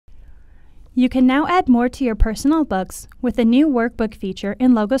You can now add more to your personal books with a new workbook feature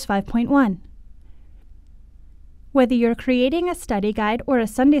in Logos 5.1. Whether you're creating a study guide or a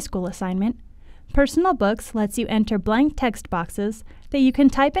Sunday school assignment, Personal Books lets you enter blank text boxes that you can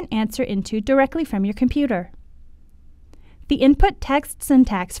type an answer into directly from your computer. The input text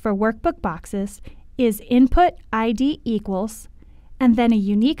syntax for workbook boxes is input ID equals, and then a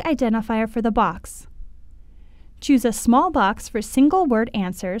unique identifier for the box. Choose a small box for single-word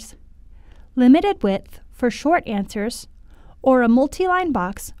answers, limited width for short answers, or a multi-line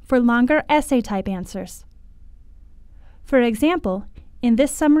box for longer essay-type answers. For example, in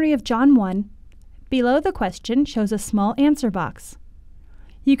this summary of John 1, below the question shows a small answer box.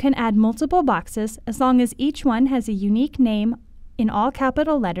 You can add multiple boxes as long as each one has a unique name in all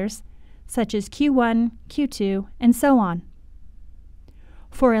capital letters, such as Q1, Q2, and so on.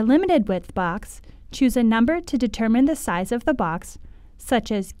 For a limited width box, choose a number to determine the size of the box,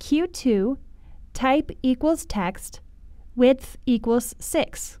 such as Q2, type equals text, width equals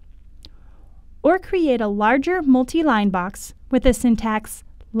 6. Or create a larger multi-line box with the syntax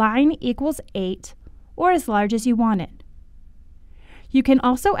line equals 8, or as large as you want it. You can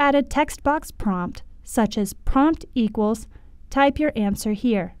also add a text box prompt, such as prompt equals type your answer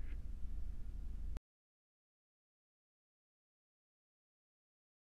here.